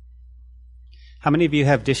 How many of you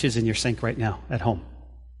have dishes in your sink right now at home?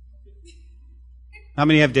 How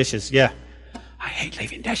many have dishes? Yeah. I hate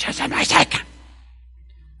leaving dishes in my sink.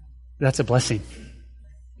 That's a blessing.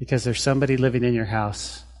 Because there's somebody living in your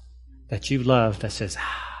house that you love that says,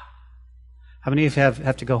 How many of you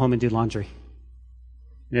have to go home and do laundry?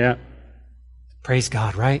 Yeah. Praise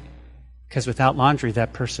God, right? Because without laundry,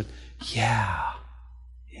 that person, yeah.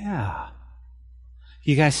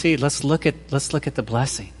 You guys see, let's look at the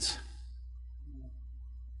blessings.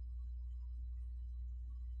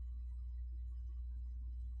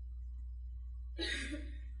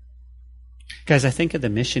 Guys, I think of the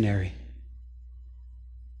missionary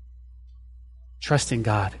trusting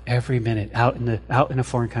God every minute out in a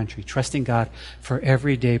foreign country, trusting God for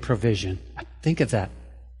everyday provision. Think of that.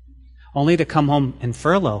 Only to come home in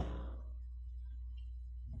furlough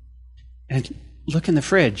and look in the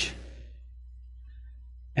fridge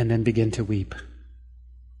and then begin to weep.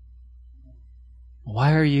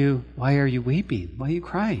 Why are you weeping? Why are you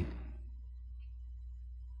crying?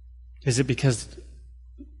 Is it because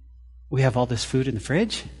we have all this food in the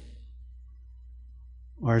fridge?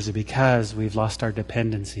 Or is it because we've lost our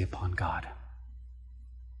dependency upon God?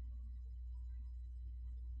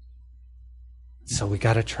 So we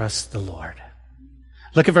got to trust the Lord.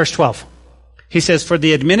 Look at verse 12. He says, for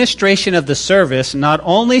the administration of the service not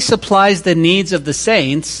only supplies the needs of the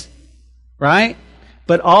saints, right,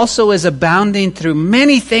 but also is abounding through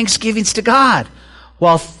many thanksgivings to God,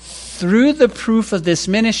 while through the proof of this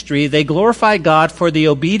ministry they glorify God for the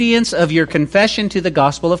obedience of your confession to the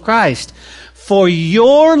gospel of Christ, for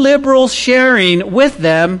your liberal sharing with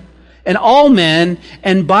them and all men,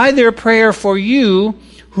 and by their prayer for you,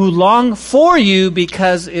 who long for you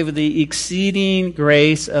because of the exceeding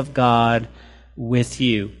grace of God with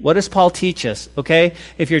you. What does Paul teach us? Okay?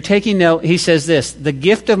 If you're taking note, he says this, the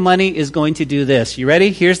gift of money is going to do this. You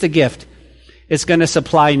ready? Here's the gift. It's going to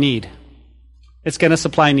supply need. It's going to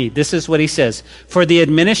supply need. This is what he says. For the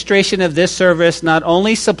administration of this service not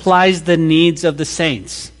only supplies the needs of the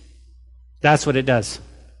saints. That's what it does.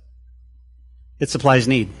 It supplies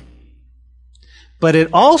need. But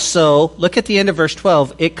it also, look at the end of verse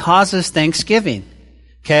 12, it causes thanksgiving.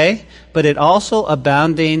 Okay? But it also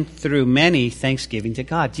abounding through many thanksgiving to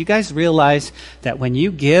God. Do you guys realize that when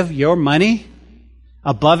you give your money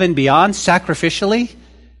above and beyond sacrificially,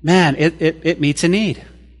 man, it meets a need.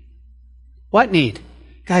 What need?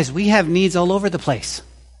 Guys, we have needs all over the place.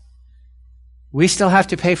 We still have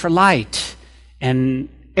to pay for light and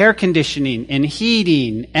air conditioning and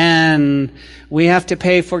heating, and we have to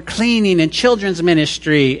pay for cleaning and children's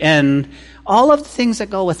ministry and all of the things that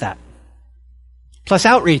go with that. Plus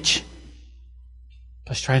outreach.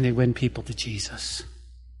 Plus trying to win people to Jesus.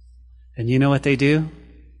 And you know what they do?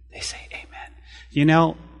 They say amen. You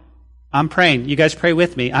know, I'm praying. You guys pray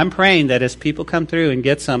with me. I'm praying that as people come through and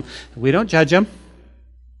get some, we don't judge them,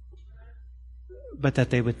 but that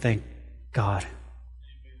they would thank God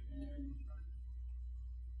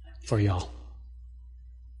for y'all.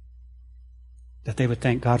 That they would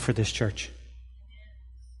thank God for this church.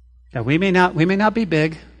 Now we may not be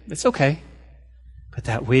big. It's okay. But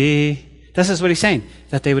this is what he's saying,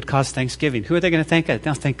 that they would cause thanksgiving. Who are they going to thank?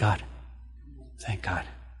 No, thank God. Thank God.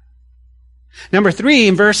 Number 3,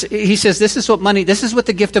 in verse, he says, this is what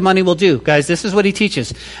the gift of money will do. Guys, this is what he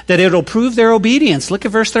teaches. That it'll prove their obedience. Look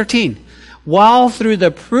at verse 13. While through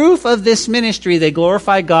the proof of this ministry, they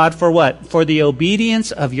glorify God for what? For the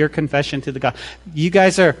obedience of your confession to the God. You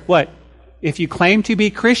guys are, what? If you claim to be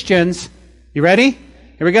Christians, you ready?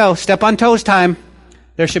 Here we go. Step on toes time.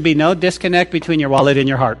 There should be no disconnect between your wallet and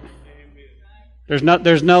your heart. There's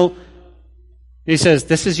no, he says,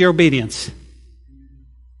 this is your obedience.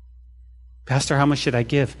 Pastor, how much should I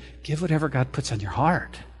give? Give whatever God puts on your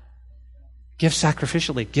heart. Give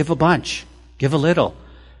sacrificially. Give a bunch. Give a little.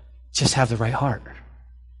 Just have the right heart.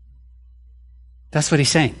 That's what he's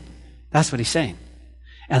saying. That's what he's saying.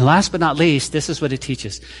 And last but not least, this is what it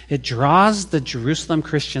teaches. It draws the Jerusalem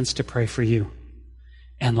Christians to pray for you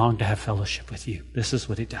and long to have fellowship with you. This is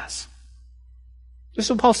what it does. This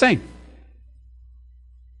is what Paul's saying.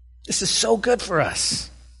 This is so good for us.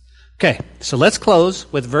 Okay, so let's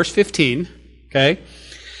close with verse 15, okay?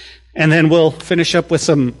 And then we'll finish up with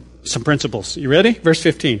some principles. You ready? Verse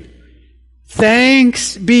 15.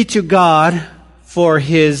 Thanks be to God for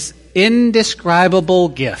his indescribable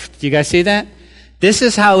gift. Do you guys see that? This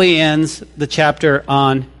is how he ends the chapter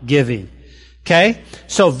on giving. Okay?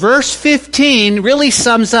 So verse 15 really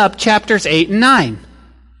sums up chapters 8 and 9.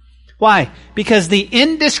 Why? Because the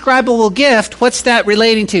indescribable gift, what's that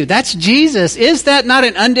relating to? That's Jesus. Is that not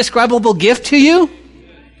an undescribable gift to you?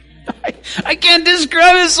 I can't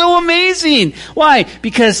describe it. It's so amazing. Why?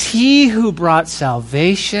 Because he who brought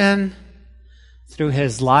salvation through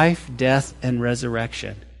his life, death, and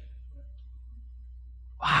resurrection.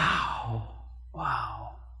 Wow.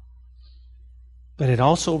 Wow. But it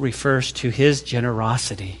also refers to his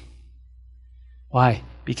generosity. Why?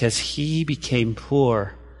 Because he became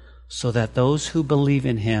poor so that those who believe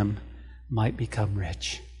in him might become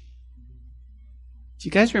rich. Do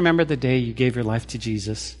you guys remember the day you gave your life to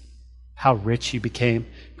Jesus? How rich you became?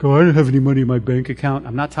 Go, I don't have any money in my bank account.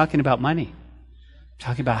 I'm not talking about money. I'm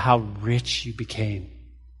talking about how rich you became.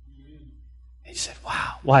 And you said,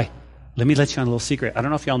 wow. Why? Let me let you on a little secret. I don't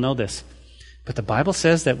know if y'all know this, but the Bible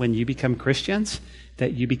says that when you become Christians,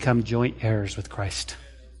 that you become joint heirs with Christ.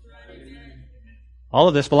 All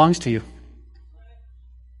of this belongs to you.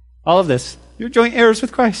 All of this. You're joint heirs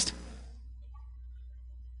with Christ.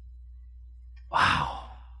 Wow.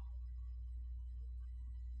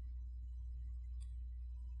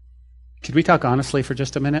 Could we talk honestly for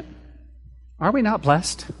just a minute? Are we not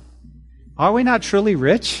blessed? Are we not truly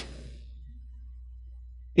rich?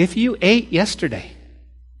 If you ate yesterday,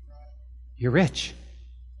 you're rich.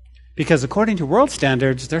 Because according to world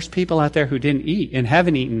standards, there's people out there who didn't eat and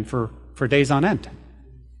haven't eaten for days on end.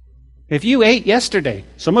 If you ate yesterday,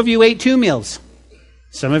 some of you ate 2 meals.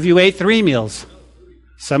 Some of you ate 3 meals.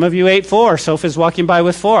 Some of you ate 4. Sophie's walking by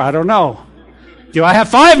with 4. I don't know. Do I have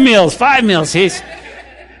 5 meals? 5 meals.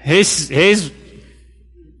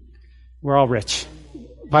 We're all rich.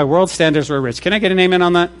 By world standards, we're rich. Can I get an amen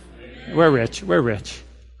on that? Amen. We're rich. We're rich.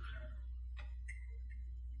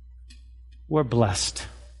 We're blessed.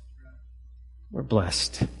 We're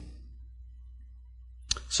blessed.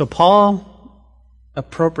 So Paul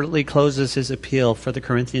appropriately closes his appeal for the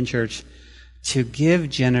Corinthian church to give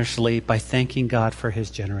generously by thanking God for his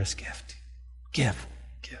generous gift. Give.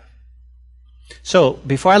 So,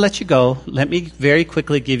 before I let you go, let me very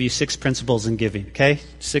quickly give you 6 principles in giving, okay?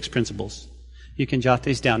 6 principles. You can jot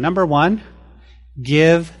these down. Number 1,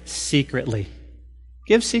 give secretly.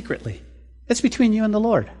 Give secretly. It's between you and the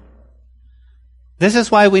Lord. This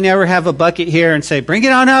is why we never have a bucket here and say, bring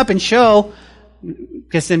it on up and show.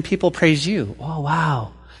 Because then people praise you. Oh,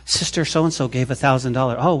 wow. Sister so-and-so gave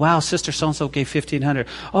 $1,000. Oh, wow. Sister so-and-so gave $1,500.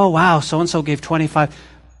 Oh, wow. So-and-so gave $25.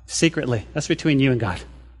 Secretly. That's between you and God.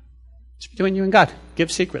 It's between you and God.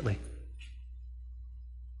 Give secretly.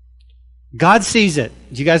 God sees it.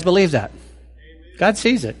 Do you guys believe that? God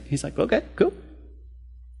sees it. He's like, okay, cool.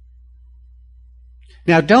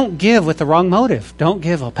 Now, don't give with the wrong motive. Don't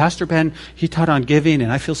give, oh, Pastor Ben, he taught on giving,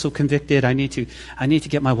 and I feel so convicted. I need to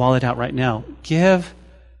get my wallet out right now. Give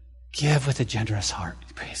with a generous heart.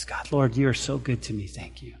 Praise God. Lord, you are so good to me.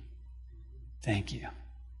 Thank you. Thank you.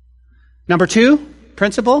 Number 2,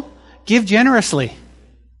 principle, give generously.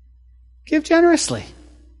 Give generously.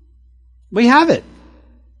 We have it.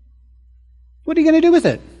 What are you going to do with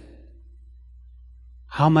it?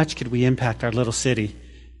 How much could we impact our little city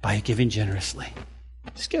by giving generously?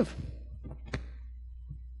 Just give.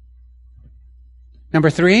 Number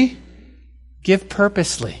 3, give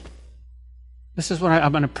purposely. This is what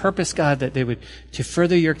I'm going to purpose, God, that they would, to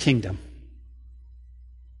further your kingdom.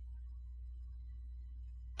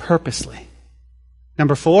 Purposely.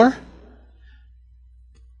 Number 4,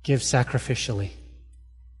 give sacrificially.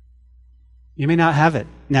 You may not have it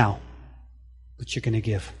now, but you're going to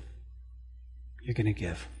give. You're going to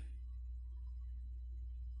give.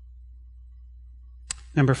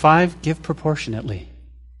 Number 5, give proportionately.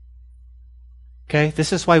 Okay,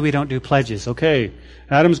 this is why we don't do pledges. Okay,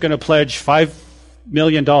 Adam's going to pledge $5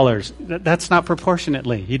 million. That's not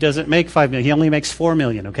proportionately. He doesn't make $5 million. He only makes $4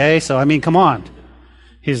 million. Okay, so I mean, come on.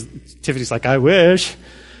 Tiffany's like, I wish.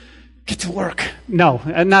 Get to work. No,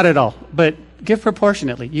 not at all. But give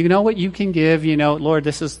proportionately. You know what you can give. You know, Lord,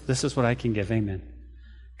 this is what I can give. Amen.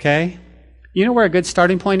 Okay, you know where a good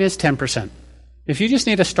starting point is? 10%. If you just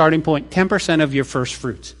need a starting point, 10% of your first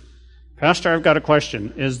fruits. Pastor, I've got a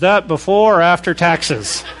question. Is that before or after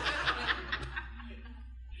taxes?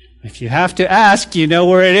 If you have to ask, you know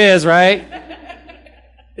where it is, right?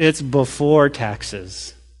 It's before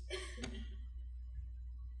taxes.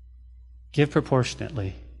 Give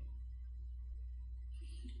proportionately.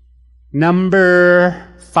 Number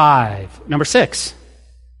 6.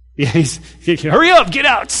 Yeah, hurry up, get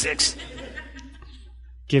out, 6.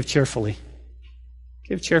 Give cheerfully.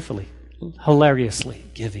 Give cheerfully. Hilariously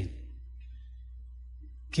giving.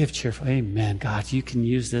 Give cheerfully. Amen. God, you can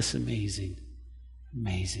use this. Amazing.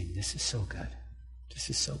 Amazing. This is so good. This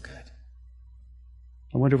is so good.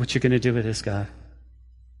 I wonder what you're going to do with this, God.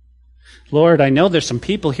 Lord, I know there's some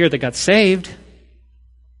people here that got saved.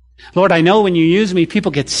 Lord, I know when you use me,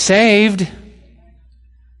 people get saved.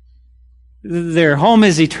 Their home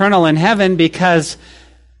is eternal in heaven because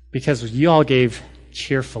you all gave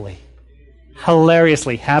cheerfully.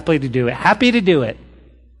 Hilariously, happy to do it. Happy to do it.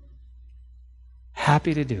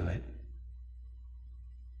 Happy to do it.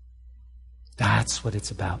 That's what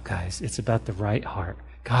it's about, guys. It's about the right heart.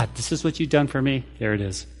 God, this is what you've done for me. There it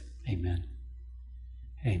is. Amen.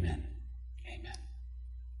 Amen. Amen.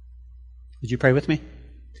 Would you pray with me?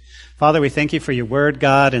 Father, we thank you for your word,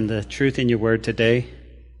 God, and the truth in your word today.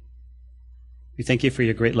 We thank you for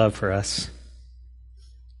your great love for us.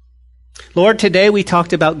 Lord, today we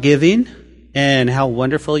talked about giving and how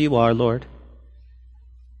wonderful you are, Lord.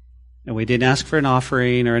 And we didn't ask for an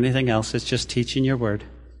offering or anything else. It's just teaching your word.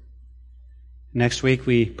 Next week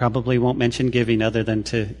we probably won't mention giving other than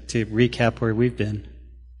to recap where we've been.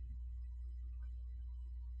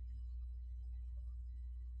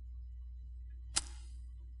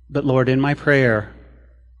 But Lord, in my prayer,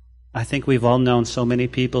 I think we've all known so many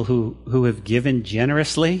people who have given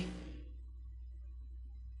generously,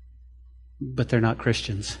 but they're not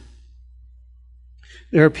Christians.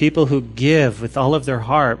 There are people who give with all of their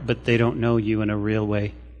heart, but they don't know you in a real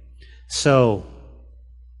way. So,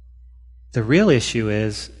 the real issue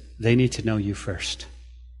is they need to know you first.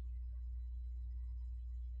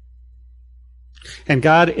 And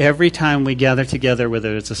God, every time we gather together,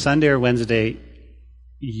 whether it's a Sunday or Wednesday,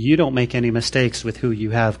 you don't make any mistakes with who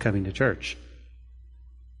you have coming to church.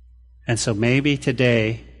 And so maybe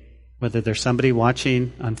today, whether there's somebody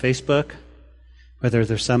watching on Facebook, whether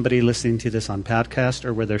there's somebody listening to this on podcast,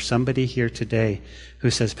 or whether there's somebody here today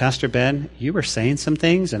who says, Pastor Ben, you were saying some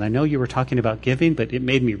things, and I know you were talking about giving, but it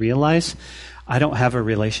made me realize I don't have a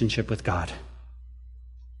relationship with God.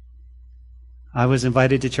 I was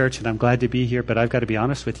invited to church, and I'm glad to be here, but I've got to be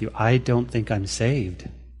honest with you, I don't think I'm saved.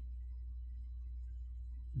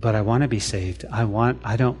 But I want to be saved.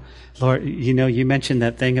 Lord, you mentioned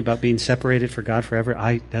that thing about being separated for God forever.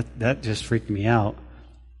 That just freaked me out.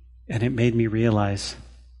 And it made me realize,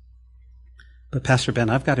 but Pastor Ben,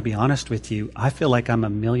 I've got to be honest with you. I feel like I'm a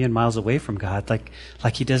million miles away from God,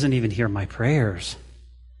 like he doesn't even hear my prayers.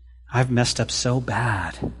 I've messed up so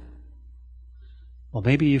bad. Well,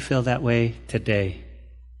 maybe you feel that way today.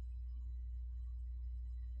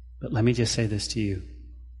 But let me just say this to you.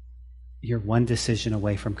 You're one decision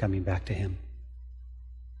away from coming back to him.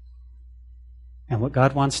 And what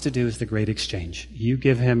God wants to do is the great exchange. You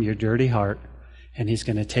give him your dirty heart, and he's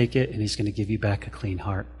going to take it, and he's going to give you back a clean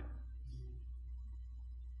heart.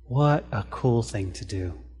 What a cool thing to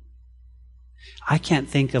do. I can't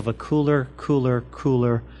think of a cooler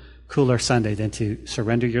Sunday than to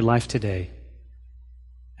surrender your life today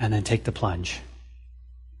and then take the plunge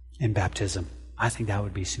in baptism. I think that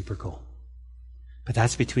would be super cool. But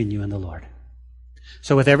that's between you and the Lord.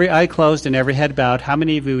 So with every eye closed and every head bowed, how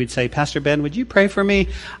many of you would say, Pastor Ben, would you pray for me?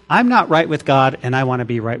 I'm not right with God, and I want to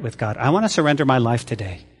be right with God. I want to surrender my life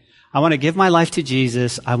today. I want to give my life to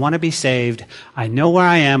Jesus. I want to be saved. I know where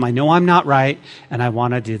I am. I know I'm not right, and I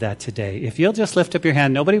want to do that today. If you'll just lift up your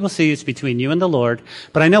hand, nobody will see you. It's between you and the Lord.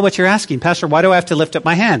 But I know what you're asking. Pastor, why do I have to lift up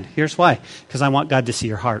my hand? Here's why. Because I want God to see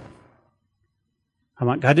your heart. I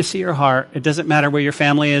want God to see your heart. It doesn't matter where your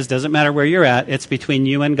family is. Doesn't matter where you're at. It's between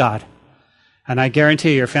you and God. And I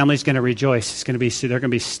guarantee you, your family's going to rejoice. They're going to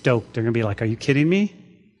be stoked. They're going to be like, are you kidding me?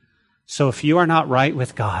 So if you are not right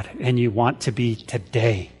with God and you want to be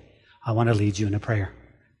today, I want to lead you in a prayer.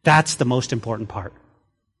 That's the most important part.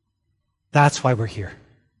 That's why we're here.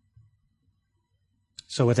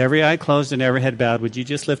 So with every eye closed and every head bowed, would you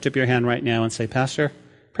just lift up your hand right now and say, Pastor,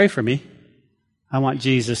 pray for me. I want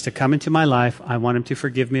Jesus to come into my life. I want him to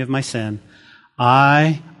forgive me of my sin.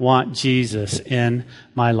 I want Jesus in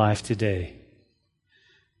my life today.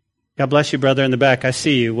 God bless you, brother, in the back. I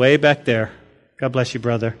see you way back there. God bless you,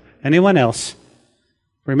 brother. Anyone else?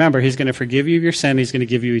 Remember, he's going to forgive you of your sin. He's going to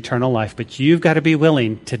give you eternal life. But you've got to be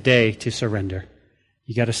willing today to surrender.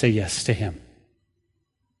 You got to say yes to him.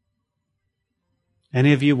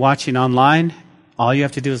 Any of you watching online, all you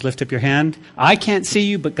have to do is lift up your hand. I can't see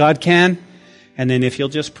you, but God can. And then if you'll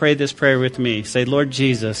just pray this prayer with me, say, Lord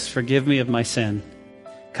Jesus, forgive me of my sin.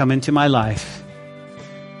 Come into my life.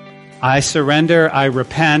 I surrender. I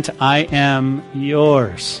repent. I am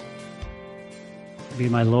yours. Be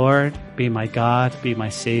my Lord, be my God, be my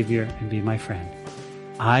Savior, and be my friend.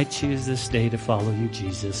 I choose this day to follow you,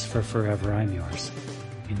 Jesus, for forever I'm yours.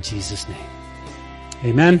 In Jesus' name.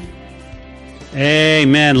 Amen.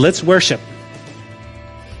 Amen. Let's worship.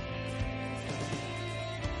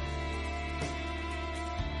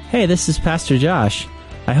 Hey, this is Pastor Josh.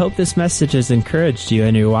 I hope this message has encouraged you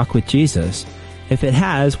in your walk with Jesus. If it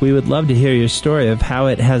has, we would love to hear your story of how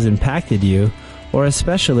it has impacted you, or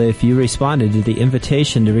especially if you responded to the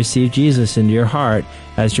invitation to receive Jesus into your heart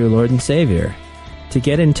as your Lord and Savior. To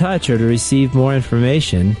get in touch or to receive more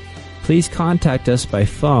information, please contact us by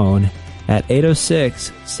phone at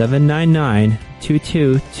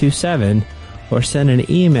 806-799-2227 or send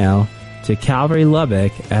an email to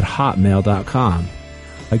calvarylubbock@hotmail.com.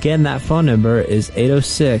 Again, that phone number is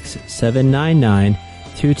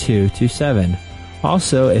 806-799-2227.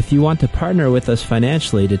 Also, if you want to partner with us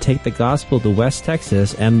financially to take the gospel to West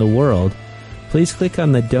Texas and the world, please click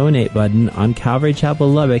on the donate button on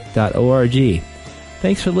calvarychapellubbock.org.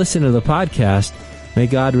 Thanks for listening to the podcast. May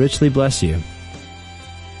God richly bless you.